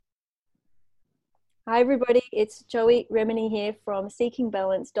Hi everybody, it's Joey Remini here from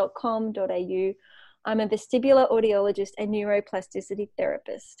seekingbalance.com.au. I'm a vestibular audiologist and neuroplasticity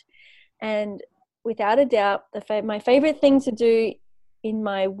therapist. And without a doubt, my favorite thing to do in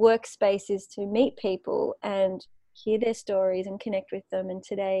my workspace is to meet people and hear their stories and connect with them. And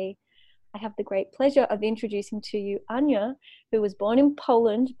today I have the great pleasure of introducing to you Anya, who was born in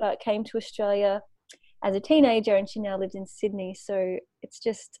Poland but came to Australia as a teenager, and she now lives in Sydney. So it's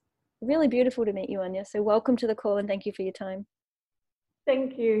just really beautiful to meet you, Anya. So welcome to the call and thank you for your time.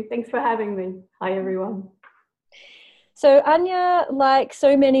 Thank you. Thanks for having me. Hi, everyone. So Anya, like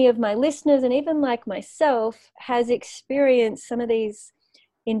so many of my listeners and even like myself, has experienced some of these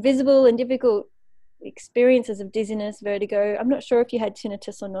invisible and difficult experiences of dizziness, vertigo. I'm not sure if you had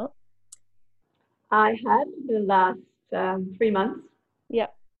tinnitus or not. I had the last 3 months. Yeah.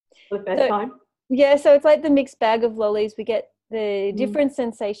 For the first time. Yeah, so it's like the mixed bag of lollies. We get the different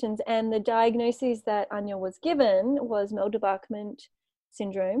sensations, and the diagnosis that Anya was given was Melder-Bachman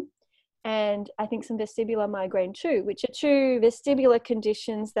syndrome, and I think some vestibular migraine too, which are two vestibular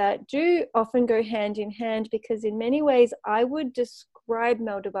conditions that do often go hand in hand, because in many ways I would describe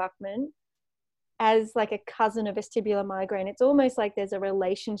Melder-Bachman as like a cousin of vestibular migraine. It's almost like there's a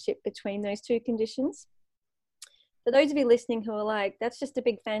relationship between those two conditions. For those of you listening who are like, that's just a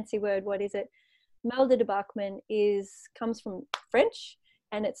big fancy word, what is it? Melder-Bachman comes from French,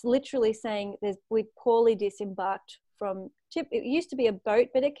 and it's literally saying we poorly disembarked from it used to be a boat,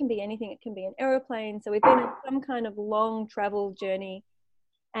 but it can be anything. It can be an aeroplane. So we've been on some kind of long travel journey,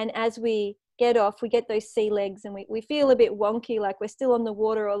 and as we get off, we get those sea legs, and we feel a bit wonky, like we're still on the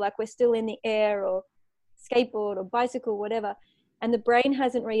water, or like we're still in the air, or skateboard or bicycle, whatever. And the brain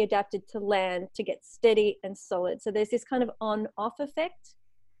hasn't readapted to land, to get steady and solid. So there's this kind of on-off effect.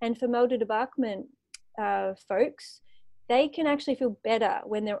 And for Melder-Bachman folks, they can actually feel better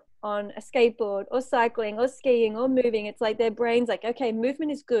when they're on a skateboard or cycling or skiing or moving. It's like their brain's like, okay,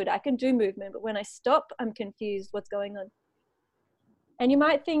 movement is good. I can do movement. But when I stop, I'm confused. What's going on? And you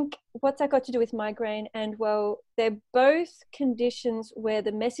might think, what's that got to do with migraine? And well, they're both conditions where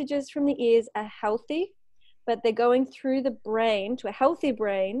the messages from the ears are healthy, but they're going through the brain to a healthy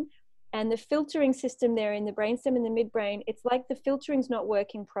brain, and the filtering system there in the brainstem and the midbrain, it's like the filtering's not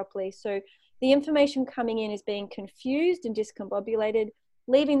working properly. So the information coming in is being confused and discombobulated,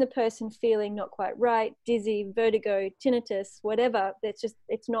 leaving the person feeling not quite right, dizzy, vertigo, tinnitus, whatever.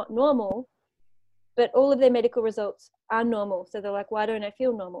 It's not normal, but all of their medical results are normal. So they're like, why don't I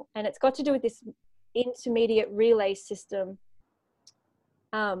feel normal? And it's got to do with this intermediate relay system,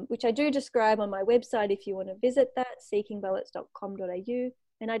 which I do describe on my website if you want to visit that, seekingbalance.com.au.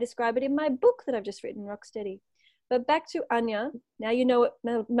 And I describe it in my book that I've just written, Rocksteady. But back to Anya. Now you know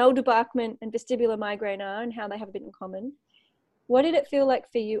what Melder-Bachman and vestibular migraine are and how they have a bit in common. What did it feel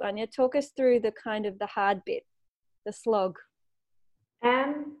like for you, Anya? Talk us through the hard bit, the slog.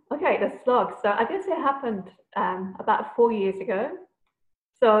 Okay, the slog. So I guess it happened about 4 years ago.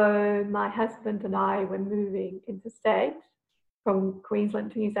 So my husband and I were moving interstate from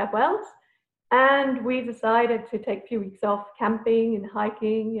Queensland to New South Wales. And we decided to take a few weeks off camping and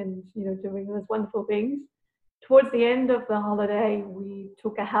hiking and, doing those wonderful things. Towards the end of the holiday, we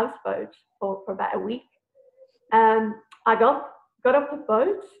took a houseboat for about a week. I got off the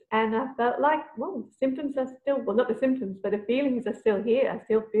boat and I felt like, well, the symptoms are still, well, not the symptoms, but the feelings are still here. I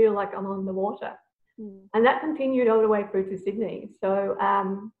still feel like I'm on the water. And that continued all the way through to Sydney. So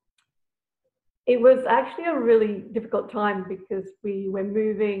it was actually a really difficult time because we were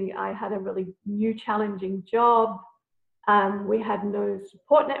moving. I had a really new, challenging job. We had no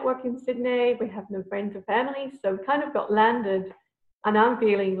support network in Sydney. We have no friends or family. So we kind of got landed, and I'm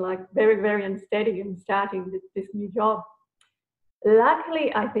feeling like very, very unsteady and starting this new job.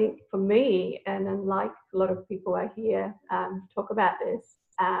 Luckily, I think for me, and unlike a lot of people I hear talk about this,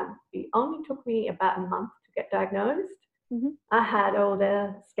 it only took me about a month to get diagnosed. I had all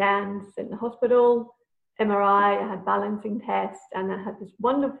the scans in the hospital, MRI, I had balancing tests, and I had this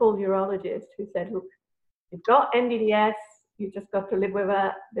wonderful neurologist who said, look, you've got MDDS, you just got to live with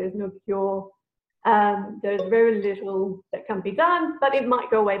it, there's no cure, there's very little that can be done, but it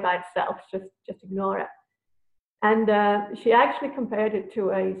might go away by itself, just ignore it. And she actually compared it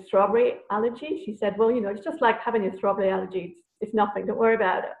to a strawberry allergy. She said, well, it's just like having a strawberry allergy, it's nothing, don't worry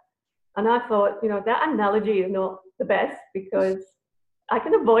about it. And I thought, that analogy is not the best because I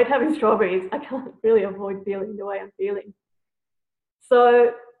can avoid having strawberries. I can't really avoid feeling the way I'm feeling.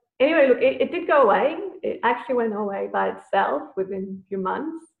 So anyway, look, it did go away. It actually went away by itself within a few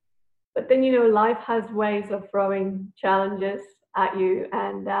months. But then, life has ways of throwing challenges at you.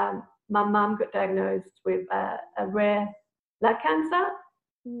 And my mum got diagnosed with a rare blood cancer.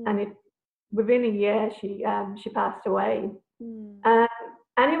 And it within a year, she passed away. Mm.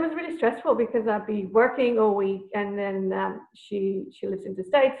 And it was really stressful because I'd be working all week, and then she lives in the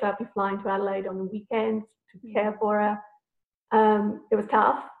States, so I'd be flying to Adelaide on the weekends to care for her. It was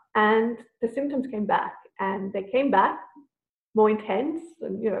tough, and the symptoms came back, and they came back more intense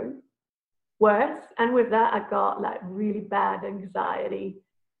and, worse. And with that, I got like really bad anxiety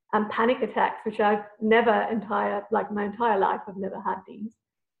and panic attacks, which I've never my entire life, I've never had these.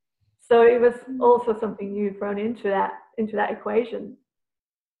 So it was also something new thrown into that equation.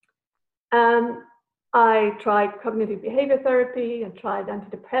 I tried cognitive behavior therapy and tried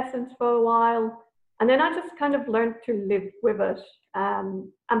antidepressants for a while. And then I just kind of learned to live with it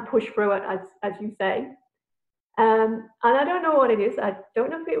and push through it, as you say. And I don't know what it is. I don't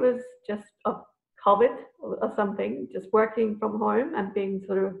know if it was just a COVID or something, just working from home and being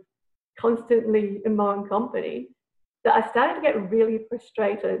sort of constantly in my own company, that I started to get really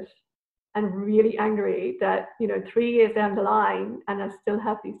frustrated and really angry that, 3 years down the line and I still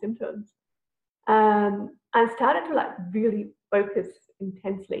have these symptoms. And started to like really focus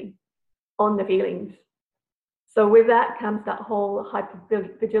intensely on the feelings. So with that comes that whole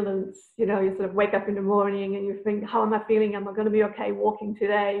hypervigilance. You sort of wake up in the morning and you think, how am I feeling? Am I going to be okay walking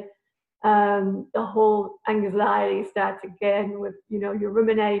today? The whole anxiety starts again with, you're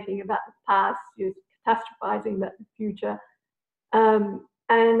ruminating about the past, you're catastrophizing about the future.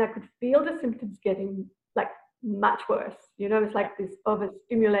 And I could feel the symptoms getting like much worse. It's like this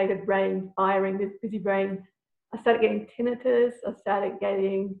overstimulated brain firing, this busy brain. I started getting tinnitus. I started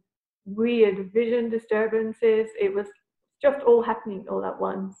getting weird vision disturbances. It was just all happening all at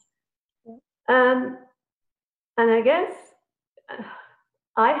once. And I guess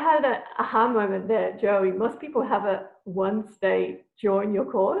I had an aha moment there, Joey. Most people have it once they join your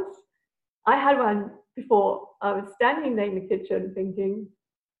course. I had one before. I was standing there in the kitchen thinking,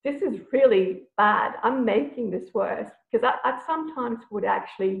 this is really bad. I'm making this worse, because I sometimes would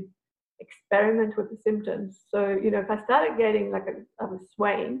actually experiment with the symptoms. So, if I started getting like I was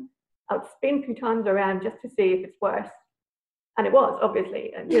swaying, I would spin a few times around just to see if it's worse. And it was,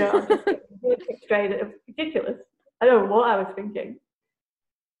 obviously. And, I was just getting really frustrated. It was ridiculous. I don't know what I was thinking.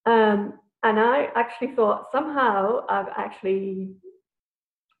 And I actually thought somehow I've actually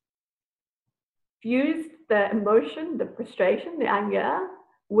fused the emotion, the frustration, the anger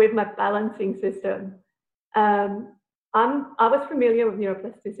with my balancing system. I was familiar with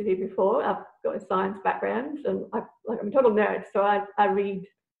neuroplasticity before. I've got a science background, and I'm a total nerd, so I read,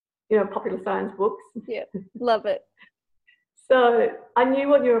 popular science books. Yeah, love it. So I knew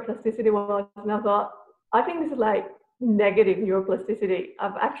what neuroplasticity was, and I thought, I think this is like negative neuroplasticity.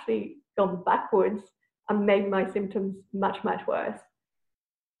 I've actually gone backwards and made my symptoms much, much worse.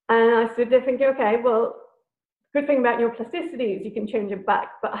 And I stood there thinking, okay, well, good thing about neuroplasticity is you can change it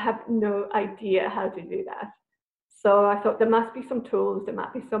back, but I have no idea how to do that. So I thought there must be some tools, there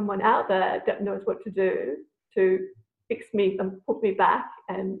might be someone out there that knows what to do to fix me and put me back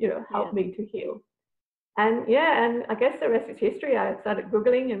and, help me to heal. And and I guess the rest is history. I started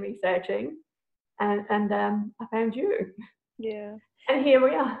Googling and researching, and I found you. Yeah. And here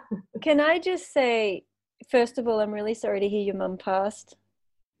we are. Can I just say, first of all, I'm really sorry to hear your mum passed.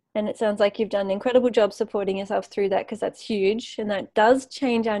 And it sounds like you've done an incredible job supporting yourself through that, because that's huge. And that does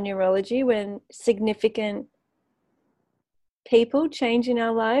change our neurology when significant people change in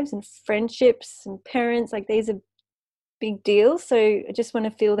our lives, and friendships and parents, like these are big deals. So I just want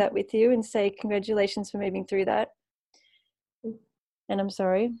to feel that with you and say congratulations for moving through that. And I'm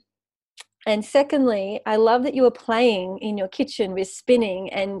sorry. And secondly, I love that you were playing in your kitchen with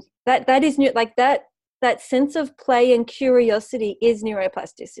spinning, and that is new, like that sense of play and curiosity is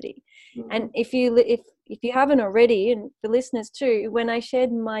neuroplasticity. Mm-hmm. And if you haven't already, and for listeners too, when I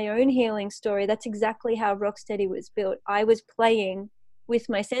shared my own healing story, that's exactly how Rocksteady was built. I was playing with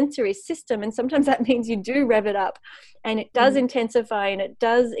my sensory system, and sometimes that means you do rev it up, and it does intensify and it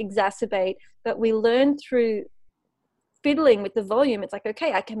does exacerbate, but we learn through fiddling with the volume. It's like,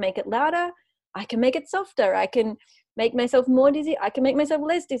 okay, I can make it louder, I can make it softer, I can make myself more dizzy, I can make myself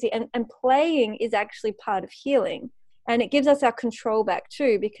less dizzy, and playing is actually part of healing. And it gives us our control back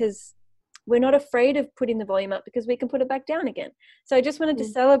too, because we're not afraid of putting the volume up because we can put it back down again. So I just wanted to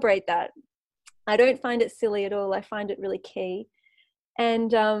celebrate that. I don't find it silly at all. I find it really key.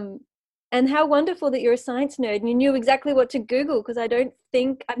 And how wonderful that you're a science nerd and you knew exactly what to Google, because I've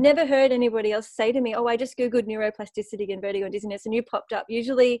never heard anybody else say to me, oh, I just Googled neuroplasticity and vertigo and dizziness and you popped up.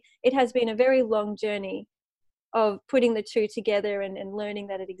 Usually it has been a very long journey of putting the two together and learning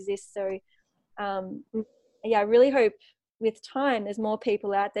that it exists. So I really hope with time there's more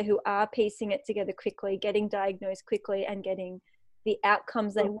people out there who are piecing it together quickly, getting diagnosed quickly and getting the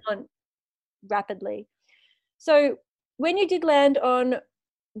outcomes they want rapidly. So when you did land on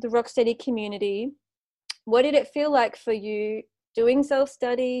the Rocksteady community, what did it feel like for you doing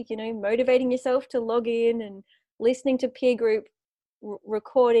self-study, motivating yourself to log in and listening to peer group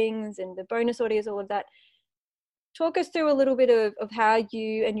recordings and the bonus audios, all of that? Talk us through a little bit of how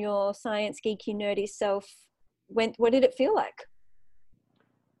you and your science geeky nerdy self went. What did it feel like?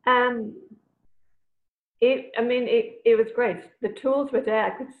 It was great. The tools were there. I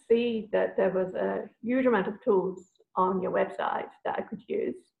could see that there was a huge amount of tools on your website that I could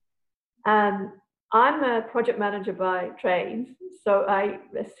use. I'm a project manager by trade, so I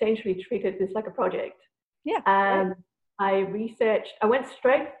essentially treated this like a project. Yeah. I went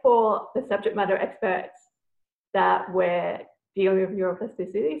straight for the subject matter experts that were dealing with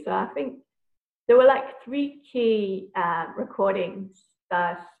neuroplasticity. So I think there were like 3 key recordings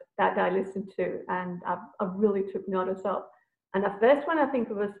that I listened to, and I really took notice of. And the first one, I think,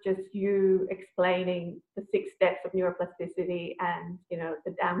 was just you explaining the 6 steps of neuroplasticity and,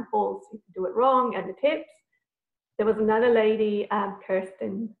 the downfalls if you do it wrong and the tips. There was another lady,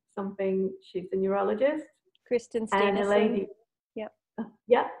 Kirsten something, she's a neurologist. Kristen Steenison. And a lady. Yep.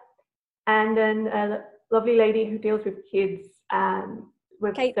 Yeah. And then a lovely lady who deals with kids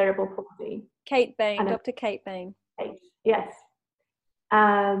with cerebral palsy. Kate Bain, Dr. Kate Bain. Yes.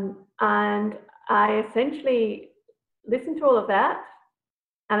 And I essentially listened to all of that,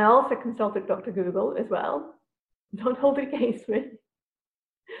 and I also consulted Dr. Google as well. Don't hold it against me.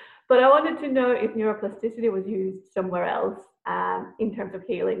 But I wanted to know if neuroplasticity was used somewhere else in terms of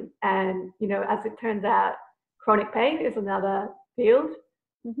healing. And, as it turns out, chronic pain is another field.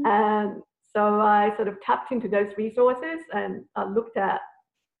 Mm-hmm. So I sort of tapped into those resources, and I looked at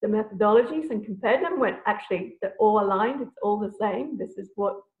the methodologies and compared them. When actually they're all aligned, it's all the same. This is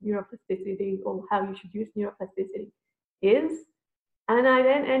what neuroplasticity, or how you should use neuroplasticity, is. And I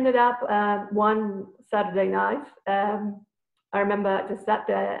then ended up one Saturday night. I remember I just sat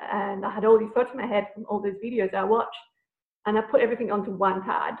there and I had all these thoughts in my head from all those videos I watched, and I put everything onto one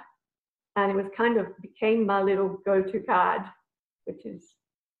card, and it was kind of became my little go-to card, which is,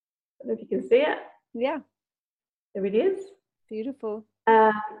 I don't know if you can see it. Yeah. There it is. Beautiful.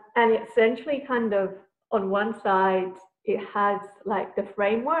 And essentially, kind of on one side, it has like the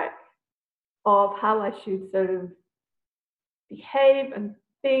framework of how I should sort of behave and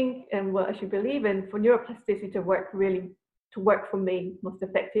think and what I should believe in for neuroplasticity to work for me most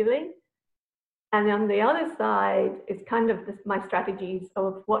effectively. And on the other side is kind of my strategies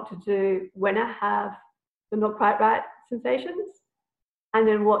of what to do when I have the not quite right sensations, and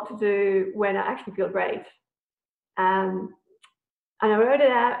then what to do when I actually feel great. And I wrote it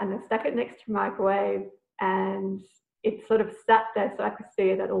out and I stuck it next to the microwave, and it sort of sat there so I could see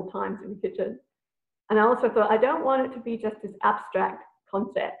it at all times in the kitchen. And I also thought, I don't want it to be just this abstract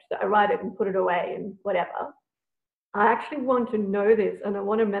concept that I write it and put it away and whatever. I actually want to know this, and I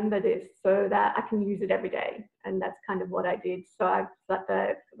want to remember this so that I can use it every day. And that's kind of what I did. So I sat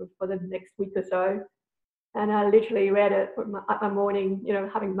there for the next week or so, and I literally read it at my morning,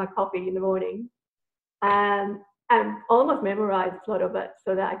 having my coffee in the morning. And almost memorized a lot of it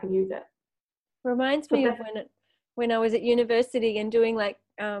so that I can use it. Reminds me of when I was at university and doing like,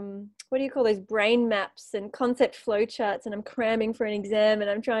 what do you call those, brain maps and concept flow charts, and I'm cramming for an exam and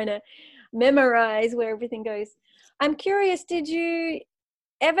I'm trying to memorize where everything goes. I'm curious, did you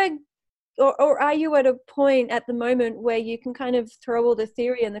ever, or are you at a point at the moment where you can kind of throw all the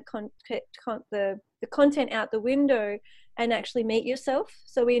theory and the content out the window and actually meet yourself?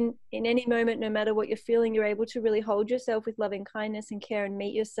 So in any moment, no matter what you're feeling, you're able to really hold yourself with loving kindness and care and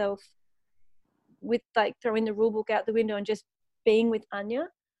meet yourself with like throwing the rule book out the window and just being with Anya?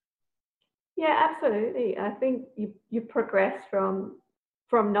 Yeah, absolutely. I think you progress from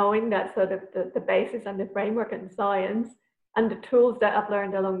knowing that sort of the basis and the framework and science and the tools that I've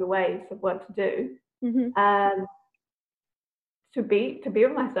learned along the way of what to do, mm-hmm. to be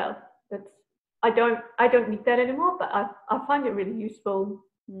with myself. I don't need that anymore, but I find it really useful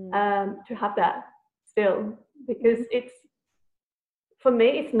to have that still, because for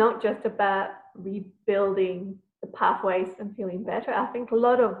me, it's not just about rebuilding the pathways and feeling better. I think a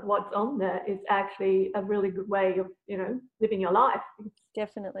lot of what's on there is actually a really good way of, living your life.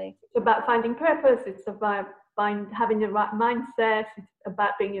 Definitely. It's about finding purpose. It's about having the right mindset. It's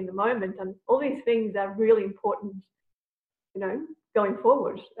about being in the moment. And all these things are really important, going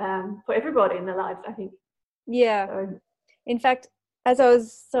forward for everybody in their lives, I think. Yeah. So, in fact,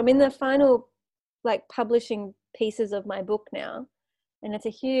 I'm in the final publishing pieces of my book now, and it's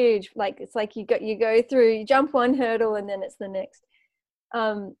a huge, it's like you go through, you jump one hurdle and then it's the next.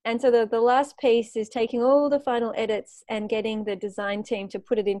 And so the last piece is taking all the final edits and getting the design team to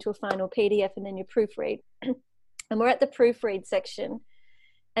put it into a final PDF, and then you proofread. And we're at the proofread section.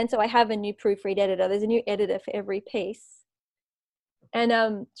 And so I have a new proofread editor. There's a new editor for every piece.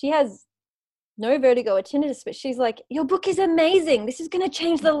 And she has no vertigo or tinnitus, but she's like, your book is amazing. This is going to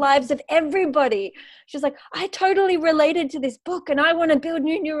change the lives of everybody. She's like, I totally related to this book and I want to build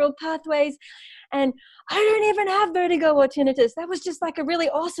new neural pathways. And I don't even have vertigo or tinnitus. That was just like a really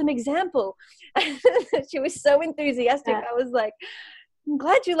awesome example. She was so enthusiastic. I was like, I'm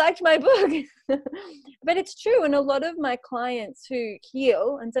glad you liked my book. But it's true. And a lot of my clients who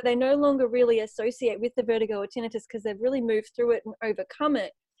heal, and so they no longer really associate with the vertigo or tinnitus because they've really moved through it and overcome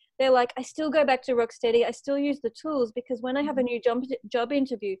it. They're like, I still go back to Rocksteady. I still use the tools because when I have a new job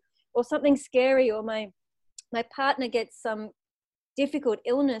interview or something scary, or my partner gets some difficult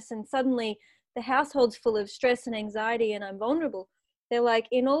illness and suddenly the household's full of stress and anxiety and I'm vulnerable. They're like,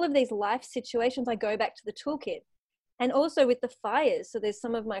 in all of these life situations, I go back to the toolkit. And also with the fires. So there's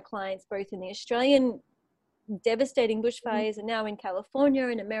some of my clients, both in the Australian devastating bushfires and now in California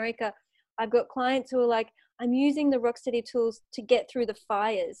and America. I've got clients who are like, I'm using the Rocksteady tools to get through the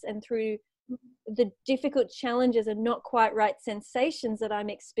fires and through the difficult challenges and not quite right sensations that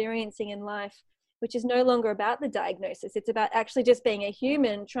I'm experiencing in life, which is no longer about the diagnosis. It's about actually just being a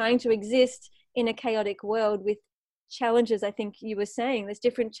human trying to exist in a chaotic world with challenges. I think you were saying there's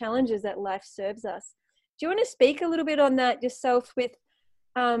different challenges that life serves us. Do you want to speak a little bit on that yourself with,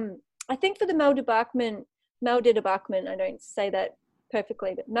 I think for the Maldau-Bachmann, I don't say that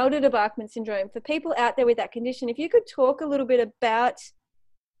perfectly, but Maldau-Bachmann syndrome, for people out there with that condition, if you could talk a little bit about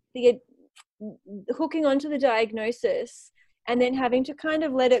the hooking onto the diagnosis and then having to kind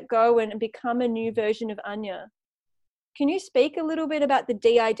of let it go and become a new version of Anya. Can you speak a little bit about the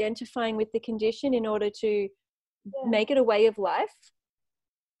de-identifying with the condition in order to make it a way of life?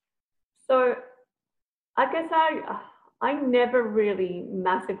 So I guess I never really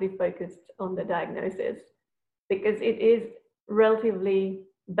massively focused on the diagnosis because it is relatively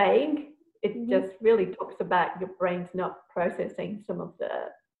vague. It just really talks about your brain's not processing some of the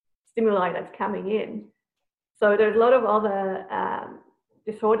stimuli that's coming in. So there's a lot of other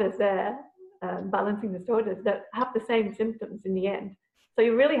disorders there, balancing disorders that have the same symptoms in the end. So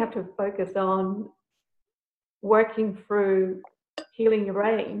you really have to focus on working through healing your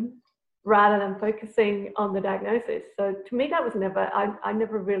brain rather than focusing on the diagnosis. So to me, that was never, I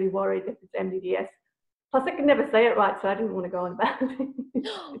never really worried if it's MDDS. Plus, I could never say it right, so I didn't want to go on about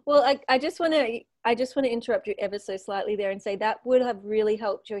it. Well, I just want to interrupt you ever so slightly there and say that would have really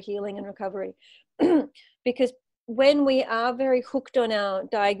helped your healing and recovery. Because when we are very hooked on our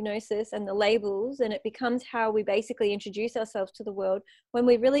diagnosis and the labels, and it becomes how we basically introduce ourselves to the world, when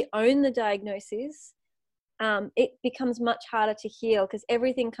we really own the diagnosis, it becomes much harder to heal because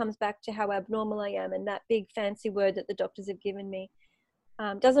everything comes back to how abnormal I am and that big fancy word that the doctors have given me.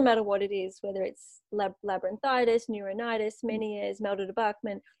 Doesn't matter what it is, whether it's labyrinthitis, neuronitis, Meniere's,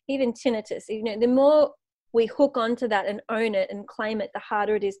 Maldau-Bachmann, even tinnitus. You know, the more we hook onto that and own it and claim it, the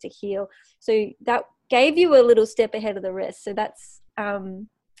harder it is to heal. So that gave you a little step ahead of the rest. So that's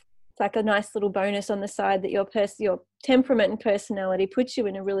like a nice little bonus on the side that your temperament and personality puts you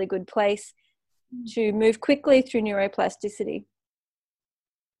in a really good place to move quickly through neuroplasticity.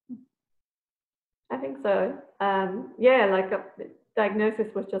 I think so. Diagnosis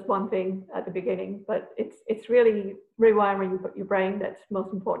was just one thing at the beginning, but it's really rewiring your brain that's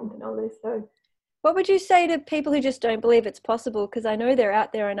most important in all this. So what would you say to people who just don't believe it's possible? Because I know they're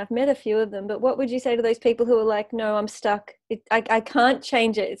out there and I've met a few of them, but what would you say to those people who are like, no, I'm stuck. I can't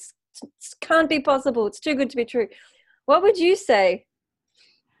change it. It can't be possible. It's too good to be true. What would you say?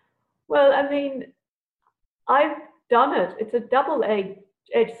 Well, I mean, I've done it. It's a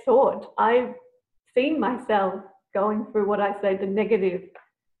double-edged sword. I've seen myself going through what I say the negative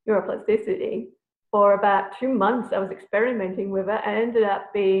neuroplasticity for about 2 months. I was experimenting with it. I ended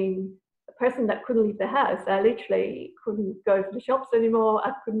up being a person that couldn't leave the house. I literally couldn't go to the shops anymore.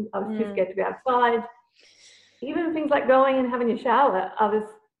 I was too scared to be outside. Even things like going and having a shower, I was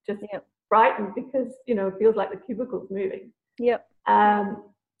just frightened because, you know, it feels like the cubicle's moving. Yep.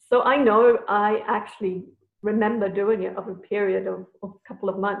 So I know I actually remember doing it over a period of a couple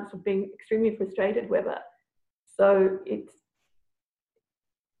of months of being extremely frustrated with it. So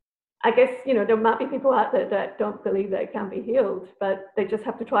I guess, you know, there might be people out there that don't believe that it can be healed, but they just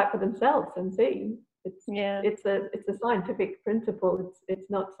have to try it for themselves and see. It's a scientific principle. It's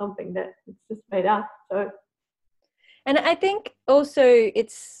not something that it's just made up. So. And I think also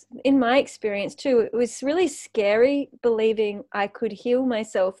it's, in my experience too, it was really scary believing I could heal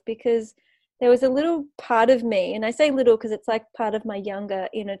myself because there was a little part of me, and I say little because it's like part of my younger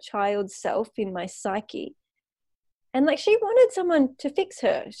inner child self in my psyche. And like, she wanted someone to fix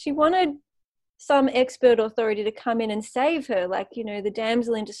her. She wanted some expert authority to come in and save her, like, you know, the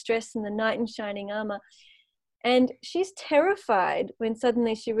damsel in distress and the knight in shining armor. And she's terrified when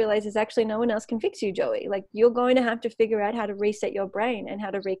suddenly she realizes actually no one else can fix you, Joey. Like, you're going to have to figure out how to reset your brain and how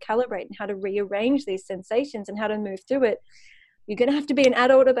to recalibrate and how to rearrange these sensations and how to move through it. You're going to have to be an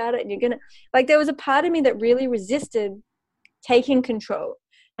adult about it. And you're going to, like, there was a part of me that really resisted taking control.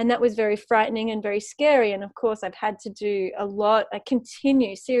 And that was very frightening and very scary. And of course, I've had to do a lot. I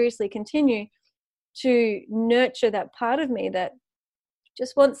seriously continue to nurture that part of me that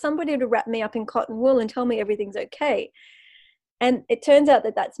just wants somebody to wrap me up in cotton wool and tell me everything's okay. And it turns out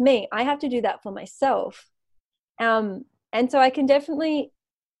that that's me. I have to do that for myself. And so I can definitely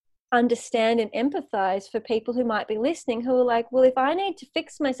understand and empathize for people who might be listening who are like, well, if I need to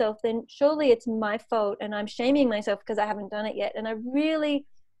fix myself, then surely it's my fault and I'm shaming myself because I haven't done it yet. And I really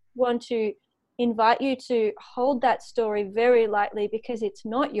want to invite you to hold that story very lightly, because it's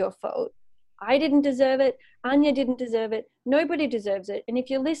not your fault. I didn't deserve it. Anya didn't deserve it. Nobody deserves it. And if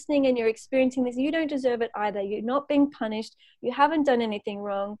you're listening and you're experiencing this, you don't deserve it either. You're not being punished. You haven't done anything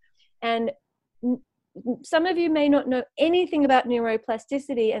wrong. And some of you may not know anything about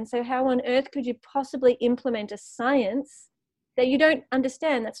neuroplasticity. And so how on earth could you possibly implement a science that you don't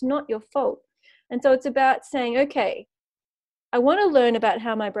understand? That's not your fault. And so it's about saying, okay, I want to learn about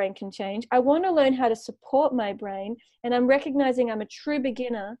how my brain can change. I want to learn how to support my brain. And I'm recognizing I'm a true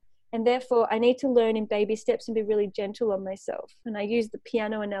beginner. And therefore, I need to learn in baby steps and be really gentle on myself. And I use the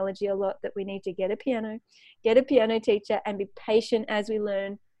piano analogy a lot, that we need to get a piano teacher, and be patient as we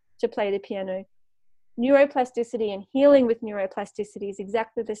learn to play the piano. Neuroplasticity and healing with neuroplasticity is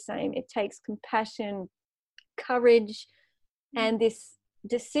exactly the same. It takes compassion, courage, and this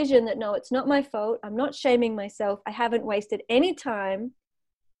decision that, no, it's not my fault. I'm not shaming myself. I haven't wasted any time.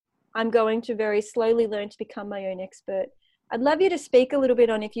 I'm going to very slowly learn to become my own expert. I'd love you to speak a little bit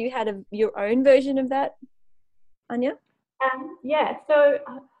on if you had your own version of that, Anya. Yeah, so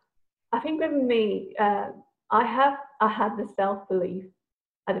I think with me, I had the self-belief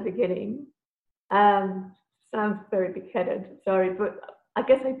at the beginning. Sounds very big-headed, sorry, but I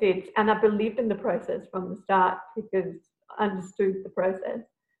guess I did. And I believed in the process from the start because I understood the process.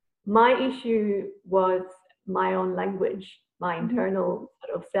 My issue was my own language, my internal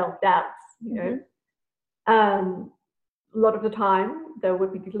sort of self-doubts, you know. A lot of the time, there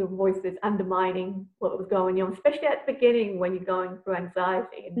would be these little voices undermining what was going on, especially at the beginning when you're going through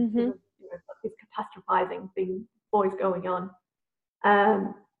anxiety and sort of, you know, this catastrophizing thing, voice going on.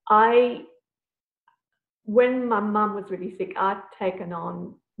 When my mum was really sick, I'd taken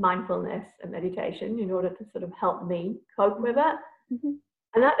on mindfulness and meditation in order to sort of help me cope with it.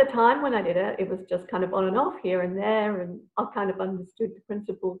 And at the time when I did it, it was just kind of on and off here and there, and I kind of understood the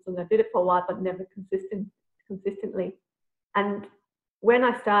principles, and I did it for a while, but never consistently. And when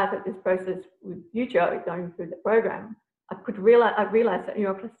I started this process with you, Joe, going through the program, I realized that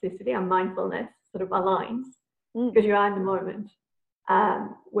neuroplasticity and mindfulness sort of aligns, because you are in the moment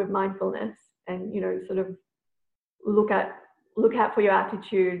with mindfulness, and, you know, sort of look out for your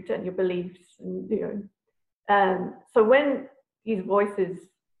attitude and your beliefs, and, you know. So when these voices,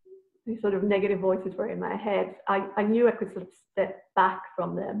 these sort of negative voices were in my head, I knew I could sort of step back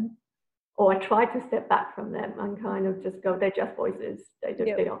from them. Or I tried to step back from them and kind of just go, they're just voices. They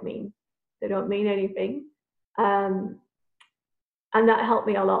don't mean anything. And that helped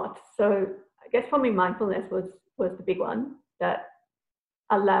me a lot. So I guess for me, mindfulness was the big one that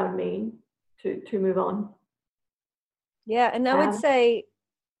allowed me to move on. Yeah, and I would say,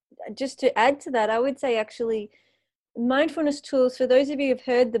 just to add to that, I would say actually mindfulness tools, for those of you who've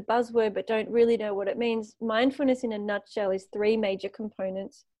heard the buzzword but don't really know what it means, mindfulness in a nutshell is 3 major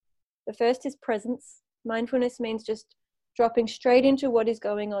components. The first is presence. Mindfulness means just dropping straight into what is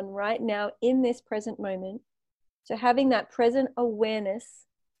going on right now in this present moment. So having that present awareness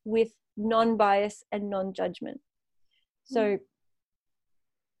with non-bias and non-judgment. So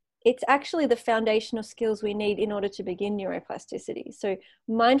it's actually the foundational skills we need in order to begin neuroplasticity. So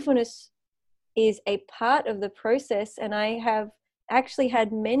mindfulness is a part of the process, and I have actually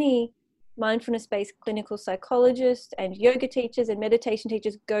had many mindfulness-based clinical psychologists and yoga teachers and meditation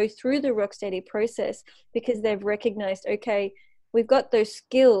teachers go through the Rocksteady process, because they've recognized, okay, we've got those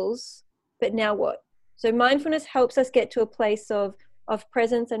skills, but now what? So mindfulness helps us get to a place of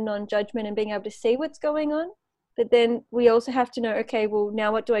presence and non-judgment and being able to see what's going on. But then we also have to know, okay, well,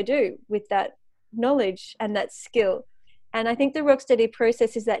 now what do I do with that knowledge and that skill? And I think the Rocksteady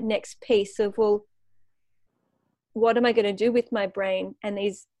process is that next piece of, well, what am I going to do with my brain and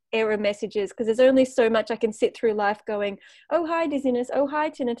these error messages, because there's only so much I can sit through life going, oh, hi dizziness, oh, hi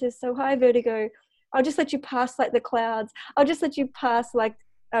tinnitus, oh, hi vertigo. I'll just let you pass like the clouds. I'll just let you pass like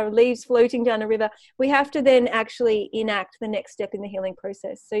leaves floating down a river. We have to then actually enact the next step in the healing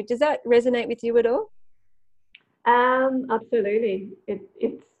process. So does that resonate with you at all? Absolutely.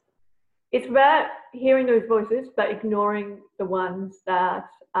 It's about hearing those voices, but ignoring the ones that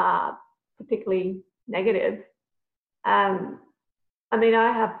are particularly negative. I mean,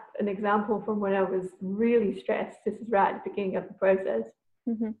 I have an example from when I was really stressed. This is right at the beginning of the process.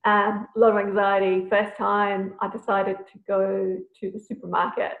 A lot of anxiety. First time I decided to go to the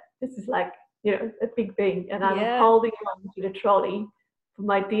supermarket. This is like, you know, a big thing. And I was holding on to the trolley for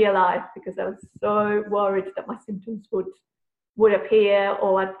my dear life because I was so worried that my symptoms would appear,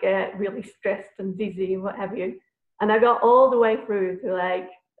 or I'd get really stressed and dizzy and what have you. And I got all the way through to like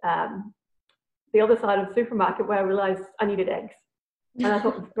the other side of the supermarket where I realized I needed eggs. And I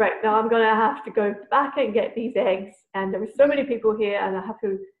thought, great, now I'm going to have to go back and get these eggs. And there were so many people here, and I have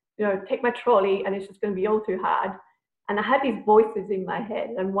to, you know, take my trolley, and it's just going to be all too hard. And I had these voices in my head,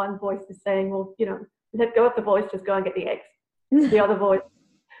 and one voice is saying, well, you know, let go of the voice, just go and get the eggs. The other voice,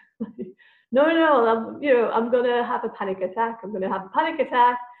 I'm going to have a panic attack. I'm going to have a panic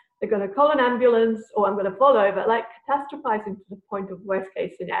attack. They're going to call an ambulance, or I'm going to fall over, like catastrophizing to the point of worst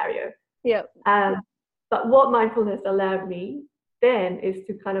case scenario. Yeah. But what mindfulness allowed me then is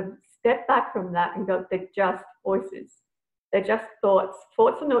to kind of step back from that and go, they're just voices. They're just thoughts.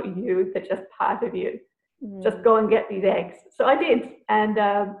 Thoughts are not you. They're just part of you. Just go and get these eggs. So I did. And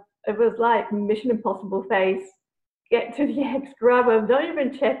it was like Mission Impossible phase. Get to the eggs, grab them, don't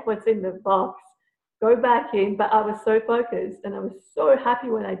even check what's in the box. Go back in. But I was so focused, and I was so happy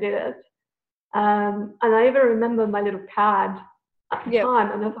when I did it. And I even remember my little card at the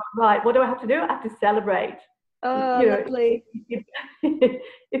time. And I thought, right, what do I have to do? I have to celebrate. Oh, lovely.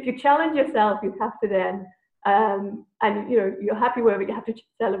 If you challenge yourself, you have to then, and you know, you're happy with it, you have to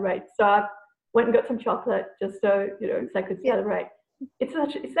celebrate. So I went and got some chocolate just so, you know, so I could celebrate. It's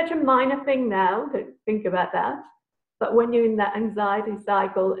such a minor thing now to think about that. But when you're in that anxiety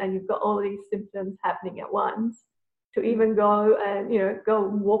cycle and you've got all these symptoms happening at once, to even go and, you know, go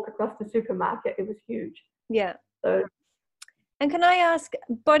walk across the supermarket, it was huge. Yeah. So. And can I ask,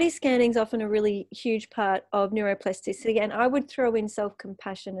 body scanning is often a really huge part of neuroplasticity, and I would throw in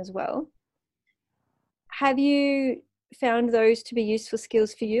self-compassion as well. Have you found those to be useful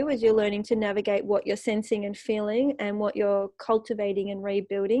skills for you as you're learning to navigate what you're sensing and feeling and what you're cultivating and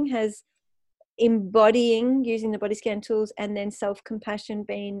rebuilding? Has embodying, using the body scan tools, and then self-compassion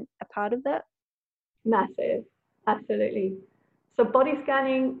been a part of that? Massive, absolutely. So body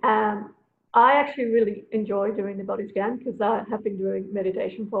scanning, I actually really enjoy doing the body scan because I have been doing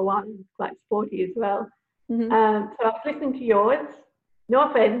meditation for a while, quite sporty as well. So I was listening to yours. No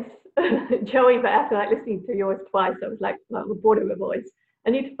offense, Joey, but after like listening to yours twice, I was like, I'm bored of my voice.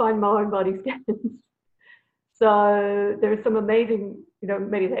 I need to find my own body scans. So there are some amazing, you know,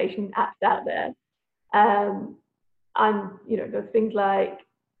 meditation apps out there. And, you know, there's things like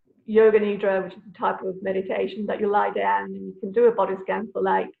Yoga Nidra, which is a type of meditation that you lie down and you can do a body scan for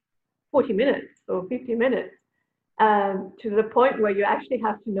like 40 minutes or 50 minutes, to the point where you actually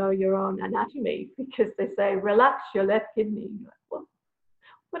have to know your own anatomy, because they say, relax your left kidney. Like, well,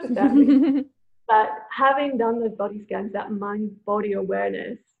 what does that mean? But having done those body scans, that mind-body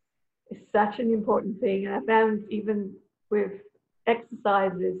awareness is such an important thing. And I found even with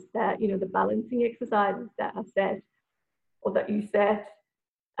exercises that, you know, the balancing exercises that I set or that you set,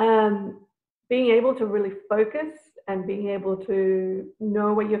 being able to really focus and being able to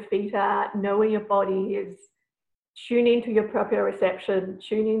know where your feet are, know where your body is, tune into your proprioception,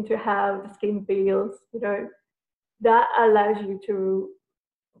 tune into how the skin feels, you know, that allows you to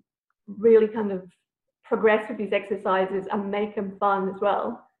really kind of progress with these exercises and make them fun as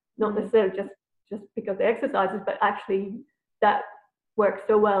well. Not necessarily just because they're exercises, but actually that works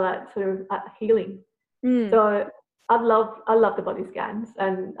so well at sort of at healing. So I love the body scans,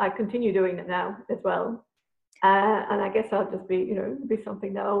 and I continue doing it now as well. And I guess I'll just be, you know, be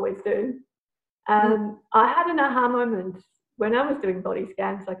something that I always do. I had an aha moment when I was doing body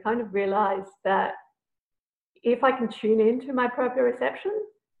scans. I kind of realized that if I can tune into my proprioception,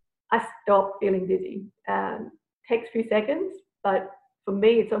 I stop feeling dizzy. Takes a few seconds, but for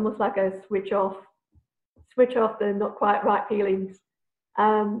me, it's almost like a switch off the not quite right feelings.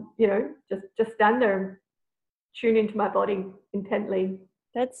 You know, just stand there and tune into my body intently.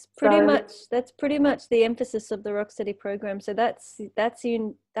 That's pretty much the emphasis of the Rocksteady program. So that's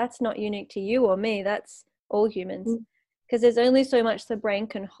not unique to you or me. That's all humans, because there's only so much the brain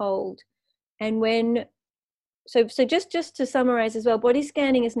can hold. And when so just to summarize as well, body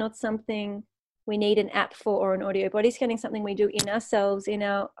scanning is not something we need an app for or an audio. Body scanning is something we do in ourselves, in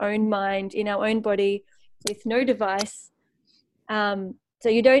our own mind, in our own body, with no device. So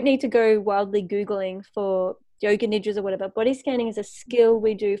you don't need to go wildly Googling for yoga nidras or whatever. Body scanning is a skill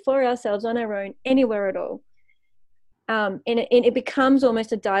we do for ourselves on our own, anywhere at all. And it becomes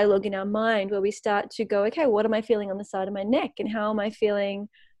almost a dialogue in our mind where we start to go, okay, what am I feeling on the side of my neck? And how am I feeling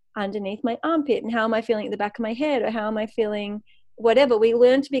underneath my armpit? And how am I feeling at the back of my head? Or how am I feeling whatever? We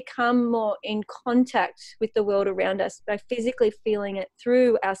learn to become more in contact with the world around us by physically feeling it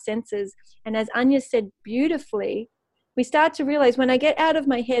through our senses. And as Anya said beautifully, we start to realize when I get out of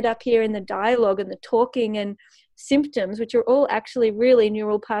my head up here in the dialogue and the talking and symptoms, which are all actually really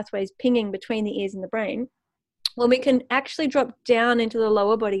neural pathways pinging between the ears and the brain, when we can actually drop down into the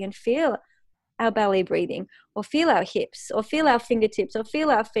lower body and feel our belly breathing, or feel our hips, or feel our fingertips, or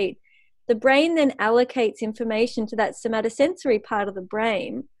feel our feet, the brain then allocates information to that somatosensory part of the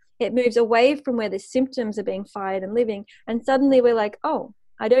brain. It moves away from where the symptoms are being fired and living, and suddenly we're like, oh,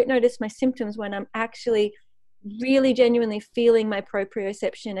 I don't notice my symptoms when I'm actually really genuinely feeling my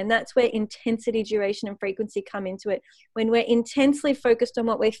proprioception. And that's where intensity, duration, and frequency come into it. When we're intensely focused on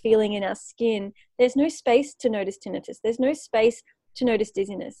what we're feeling in our skin, there's no space to notice tinnitus. There's no space to notice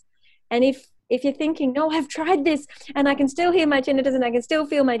dizziness. And if you're thinking, no, I've tried this and I can still hear my tinnitus and I can still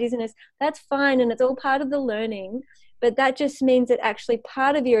feel my dizziness, that's fine. And it's all part of the learning. But that just means that actually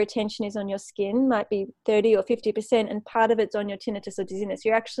part of your attention is on your skin, might be 30 or 50%, and part of it's on your tinnitus or dizziness.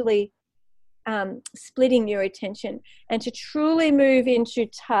 You're actually splitting your attention. And to truly move into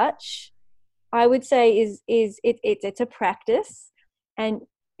touch, I would say it's a practice, and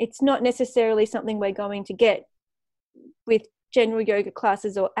it's not necessarily something we're going to get with general yoga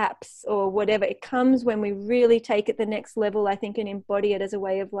classes or apps or whatever. It comes when we really take it the next level, I think, and embody it as a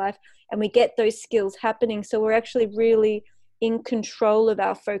way of life, and we get those skills happening. So we're actually really in control of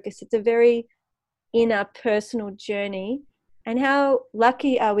our focus. It's a very inner personal journey. And how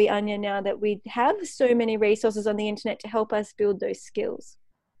lucky are we, Anya, now that we have so many resources on the internet to help us build those skills?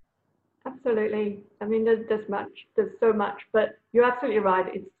 Absolutely. I mean, there's so much, but you're absolutely right.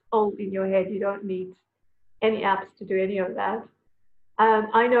 It's all in your head. You don't need any apps to do any of that.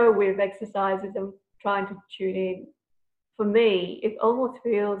 I know with exercises, I'm trying to tune in. For me, it almost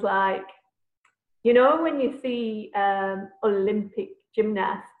feels like, when you see Olympic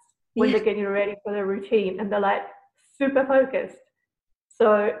gymnasts, when they're getting ready for their routine and they're like, super focused.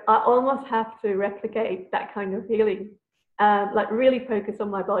 So I almost have to replicate that kind of feeling, like really focus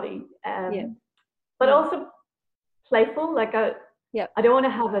on my body, but also playful. Like I don't want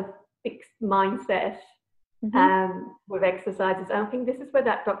to have a fixed mindset with exercises. I think this is where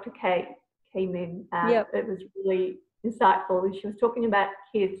that Dr. K came in. It was really insightful. She was talking about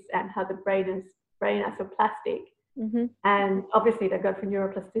kids and how the brain is so plastic. And obviously they go for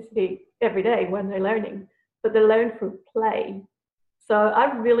neuroplasticity every day when they're learning, but they learn through play. So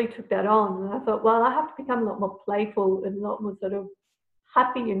I really took that on, and I thought, well, I have to become a lot more playful and a lot more sort of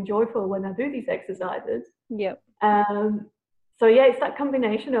happy and joyful when I do these exercises. So it's that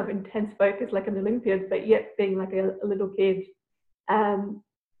combination of intense focus like an Olympian, but yet being like a little kid. And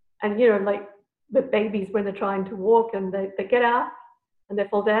like the babies when they're trying to walk and they get up and they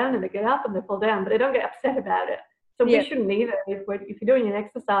fall down, and they get up and they fall down, but they don't get upset about it. So we shouldn't either. If you're doing an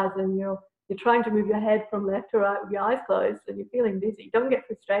exercise and you're trying to move your head from left to right with your eyes closed and you're feeling dizzy, don't get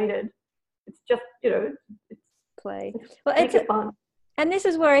frustrated. It's just, it's play. Well, it's fun. And this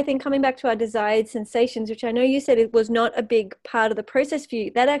is where I think, coming back to our desired sensations, which I know you said it was not a big part of the process for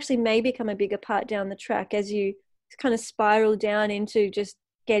you, that actually may become a bigger part down the track as you kind of spiral down into just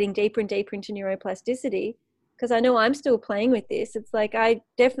getting deeper and deeper into neuroplasticity. Because I know I'm still playing with this. It's like I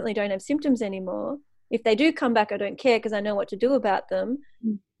definitely don't have symptoms anymore. If they do come back, I don't care because I know what to do about them.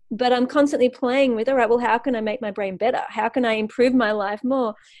 But I'm constantly playing with, all right, well, how can I make my brain better? How can I improve my life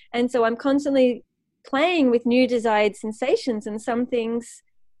more? And so I'm constantly playing with new desired sensations, and some things,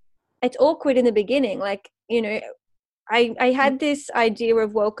 it's awkward in the beginning. Like, I had this idea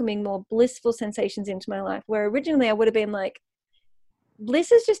of welcoming more blissful sensations into my life, where originally I would have been like,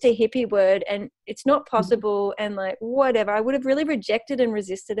 bliss is just a hippie word and it's not possible, and like, whatever. I would have really rejected and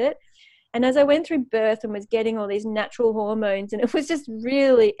resisted it. And as I went through birth and was getting all these natural hormones, and it was just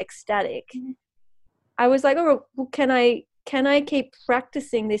really ecstatic, I was like, oh, well, can I keep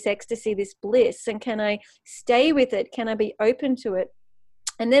practicing this ecstasy, this bliss, and can I stay with it? Can I be open to it?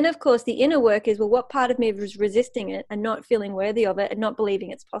 And then, of course, the inner work is, well, what part of me was resisting it and not feeling worthy of it and not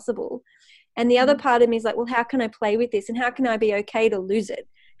believing it's possible? And the other part of me is like, well, how can I play with this? And how can I be okay to lose it?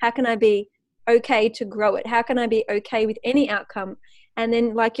 How can I be okay to grow it? How can I be okay with any outcome? And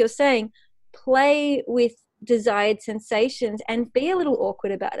then, like you're saying, play with desired sensations and be a little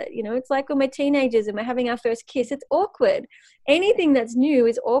awkward about it. You know, it's like when we're teenagers and we're having our first kiss, it's awkward. Anything that's new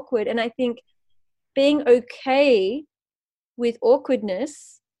is awkward. And I think being okay with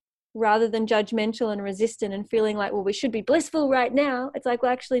awkwardness rather than judgmental and resistant and feeling like, well, we should be blissful right now. It's like,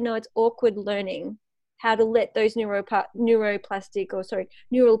 well, actually, no, it's awkward learning how to let those neural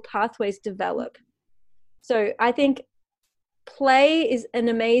pathways develop. So I think play is an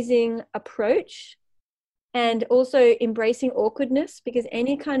amazing approach, and also embracing awkwardness, because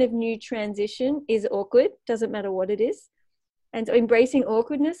any kind of new transition is awkward, doesn't matter what it is. And so embracing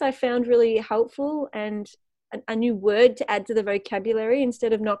awkwardness I found really helpful, and a new word to add to the vocabulary.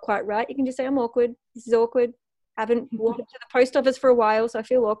 Instead of not quite right, you can just say, I'm awkward. This is awkward. Haven't walked to the post office for a while, so I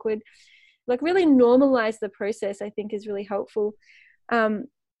feel awkward. Like really normalize the process, I think, is really helpful. But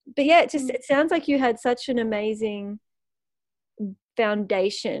yeah, it sounds like you had such an amazing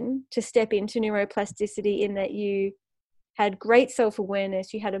foundation to step into neuroplasticity, in that you had great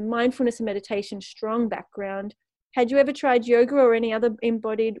self-awareness, you had a mindfulness and meditation strong background. Had you ever tried yoga or any other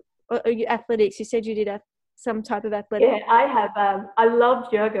embodied or athletics? You said you did some type of athletic. Yeah, I have. I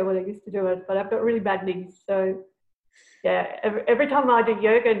loved yoga when I used to do it, but I've got really bad knees. So yeah, every time I do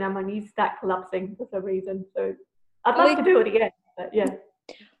yoga now, my knees start collapsing for some reason. So I'd love to do it again, but yeah.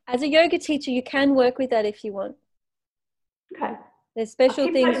 As a yoga teacher, you can work with that if you want. Okay. There's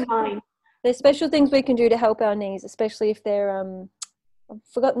special things. There's special things we can do to help our knees, especially if they're I've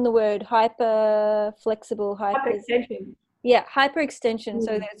forgotten the word, hyper flexible, hyperextension. Yeah, hyperextension.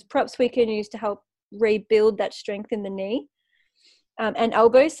 So there's props we can use to help rebuild that strength in the knee, and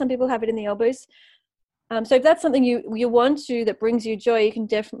elbows. Some people have it in the elbows. So if that's something you want to, that brings you joy, you can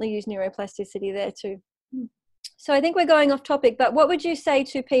definitely use neuroplasticity there too. So I think we're going off topic, but what would you say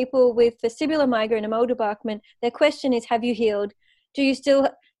to people with vestibular migraine and multiple? Their question is, have you healed? Do you still,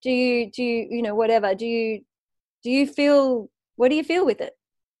 whatever, do you feel, what do you feel with it?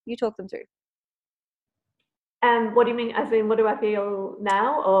 You talk them through. And what do you mean, as in what do I feel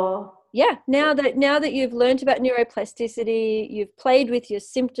now, or? Yeah, now that you've learned about neuroplasticity, you've played with your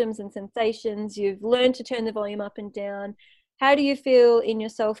symptoms and sensations, you've learned to turn the volume up and down, how do you feel in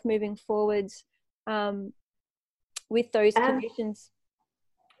yourself moving forwards with those conditions?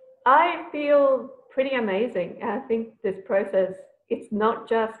 I feel pretty amazing. I think this process, it's not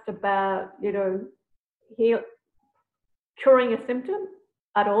just about, curing a symptom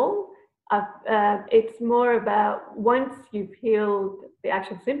at all. It's more about once you've healed the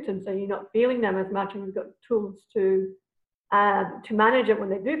actual symptoms and you're not feeling them as much, and you've got tools to manage it when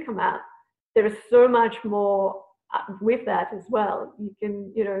they do come out, there is so much more with that as well. You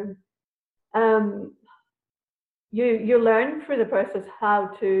can, you learn through the process how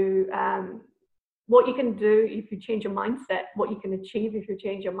to, what you can do if you change your mindset, what you can achieve if you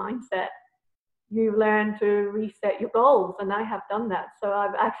change your mindset. You learn to reset your goals, and I have done that. So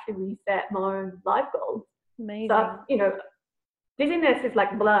I've actually reset my own life goals. Amazing. So, dizziness is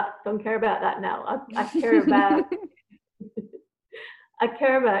like blah, don't care about that now. I care about I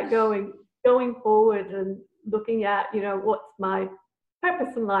care about going forward and looking at, what's my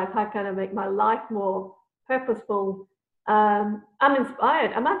purpose in life? How can I make my life more purposeful? I'm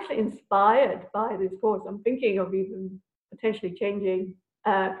inspired. I'm actually inspired by this course. I'm thinking of even potentially changing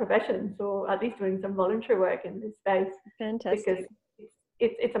professions, or at least doing some voluntary work in this space. Fantastic. Because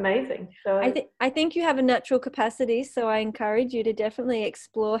it's amazing. So I think you have a natural capacity, so I encourage you to definitely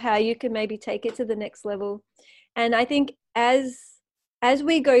explore how you can maybe take it to the next level. And I think as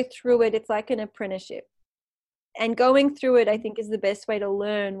we go through it, it's like an apprenticeship. And going through it, I think, is the best way to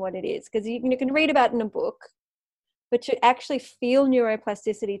learn what it is, because you can read about it in a book, but to actually feel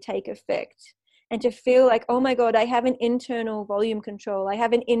neuroplasticity take effect, and to feel like, oh my God, I have an internal volume control, I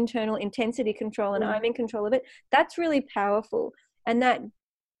have an internal intensity control, and I'm in control of it. That's really powerful. And that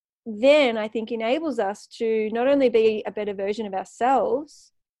then I think enables us to not only be a better version of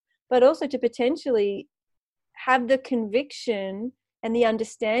ourselves, but also to potentially have the conviction and the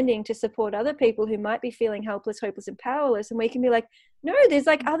understanding to support other people who might be feeling helpless, hopeless, and powerless. And we can be like, no, there's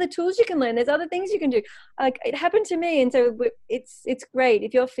like other tools you can learn. There's other things you can do. Like, it happened to me. And so it's great.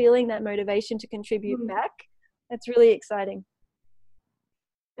 If you're feeling that motivation to contribute back, that's really exciting.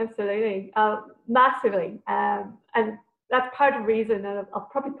 Absolutely. Massively. And that's part of the reason, and I'll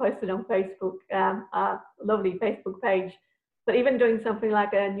probably post it on Facebook, a lovely Facebook page, but even doing something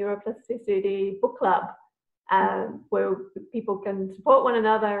like a neuroplasticity book club, where people can support one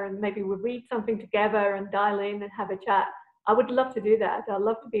another, and maybe we'll read something together and dial in and have a chat. I would love to do that. I'd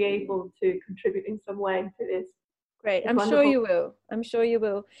love to be able to contribute in some way to this. Great. It's I'm sure wonderful. you will. I'm sure you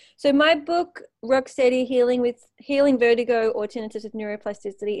will. So my book, Rock Steady, Healing Vertigo or Tinnitus with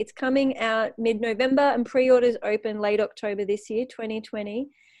Neuroplasticity, it's coming out mid-November and pre-orders open late October this year, 2020.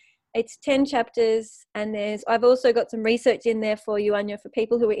 It's 10 chapters, and I've also got some research in there for you, Anya, for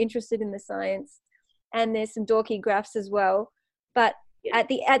people who are interested in the science, and there's some dorky graphs as well. But Yeah.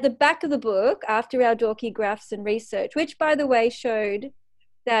 at the back of the book, after our dorky graphs and research, which by the way showed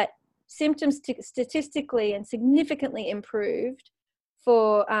that symptoms statistically and significantly improved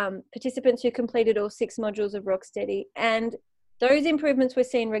for participants who completed all 6 modules of Rocksteady, and those improvements were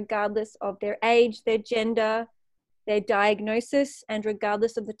seen regardless of their age, their gender, their diagnosis, and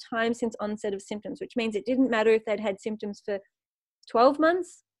regardless of the time since onset of symptoms, which means it didn't matter if they'd had symptoms for 12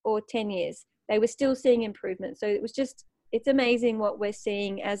 months or 10 years. They were still seeing improvement. So it's amazing what we're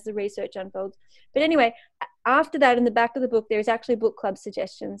seeing as the research unfolds. But anyway, after that, in the back of the book, there's actually book club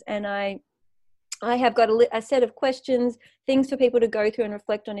suggestions. And I have got a set of questions, things for people to go through and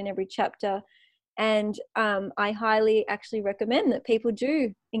reflect on in every chapter. And I highly actually recommend that people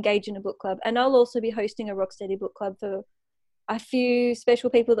do engage in a book club. And I'll also be hosting a Rocksteady book club for a few special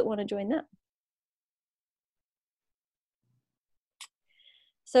people that want to join that.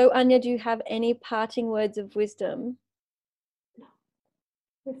 So Anya, do you have any parting words of wisdom?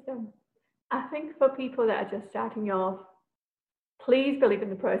 Wisdom. I think for people that are just starting off, please believe in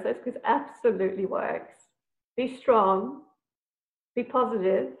the process because it absolutely works. Be strong, be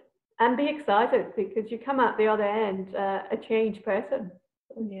positive, and be excited because you come out the other end a changed person.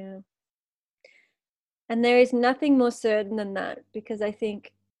 Yeah. And there is nothing more certain than that, because I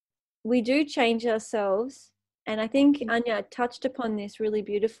think we do change ourselves. And I think Anya touched upon this really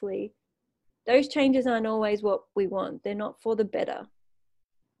beautifully. Those changes aren't always what we want. They're not for the better.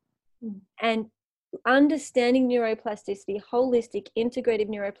 And understanding neuroplasticity, holistic, integrative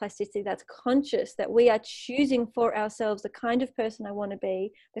neuroplasticity that's conscious, that we are choosing for ourselves the kind of person I want to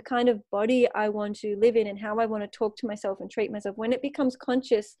be, the kind of body I want to live in, and how I want to talk to myself and treat myself. When it becomes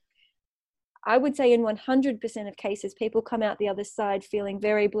conscious, I would say in 100% of cases, people come out the other side feeling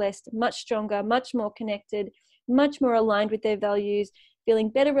very blessed, much stronger, much more connected, much more aligned with their values, feeling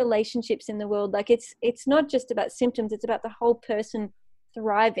better relationships in the world. Like it's not just about symptoms, it's about the whole person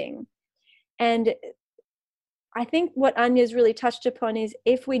thriving. And I think what Anya's really touched upon is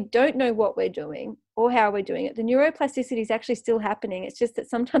if we don't know what we're doing or how we're doing it, the neuroplasticity is actually still happening. It's just that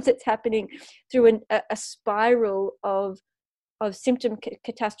sometimes it's happening through a spiral of symptom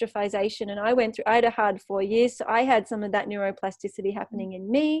catastrophization. And I had a hard 4 years, so I had some of that neuroplasticity happening in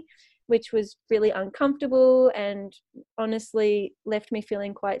me, which was really uncomfortable and honestly left me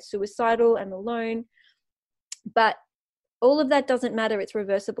feeling quite suicidal and alone. But all of that doesn't matter. It's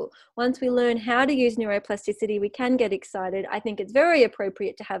reversible. Once we learn how to use neuroplasticity, we can get excited. I think it's very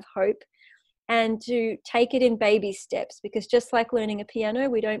appropriate to have hope and to take it in baby steps, because just like learning a piano,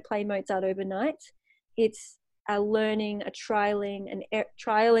 we don't play Mozart overnight. It's a learning, a trialing,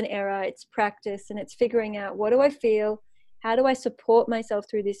 trial and error. It's practice, and it's figuring out, what do I feel? How do I support myself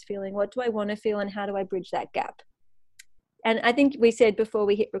through this feeling? What do I want to feel? And how do I bridge that gap? And I think we said before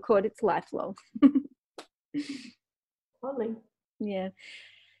we hit record, it's lifelong. Totally. Yeah.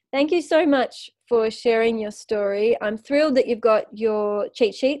 Thank you so much for sharing your story. I'm thrilled that you've got your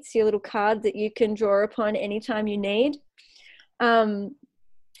cheat sheets, your little card that you can draw upon anytime you need.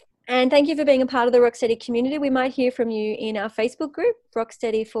 And thank you for being a part of the Rocksteady community. We might hear from you in our Facebook group,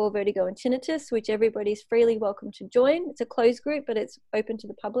 Rocksteady for Vertigo and Tinnitus, which everybody's freely welcome to join. It's a closed group, but it's open to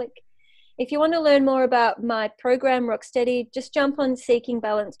the public. If you want to learn more about my program, Rocksteady, just jump on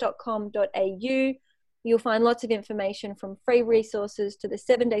seekingbalance.com.au. You'll find lots of information from free resources to the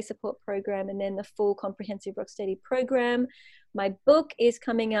 7-day support program and then the full comprehensive Rocksteady program. My book is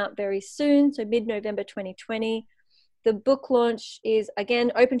coming out very soon, so mid-November 2020. The book launch is,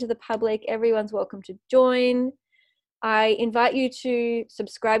 again, open to the public. Everyone's welcome to join. I invite you to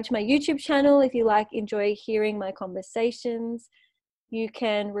subscribe to my YouTube channel if you enjoy hearing my conversations. You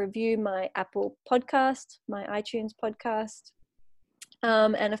can review my Apple podcast, my iTunes podcast.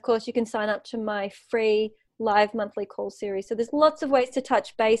 And of course, you can sign up to my free live monthly call series. So there's lots of ways to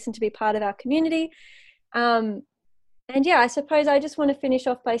touch base and to be part of our community. And yeah, I suppose I just want to finish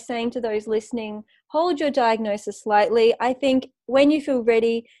off by saying to those listening, hold your diagnosis lightly. I think when you feel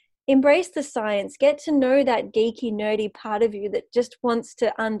ready, embrace the science, get to know that geeky, nerdy part of you that just wants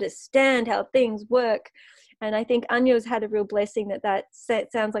to understand how things work. And I think Anya's had a real blessing that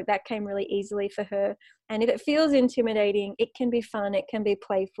sounds like that came really easily for her. And if it feels intimidating, it can be fun, it can be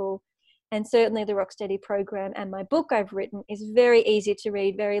playful. And certainly the Rocksteady program and my book I've written is very easy to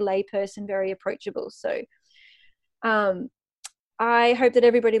read, very layperson, very approachable. So I hope that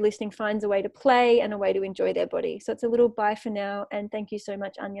everybody listening finds a way to play and a way to enjoy their body. So it's a little bye for now. And thank you so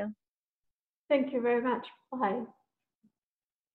much, Anya. Thank you very much. Bye.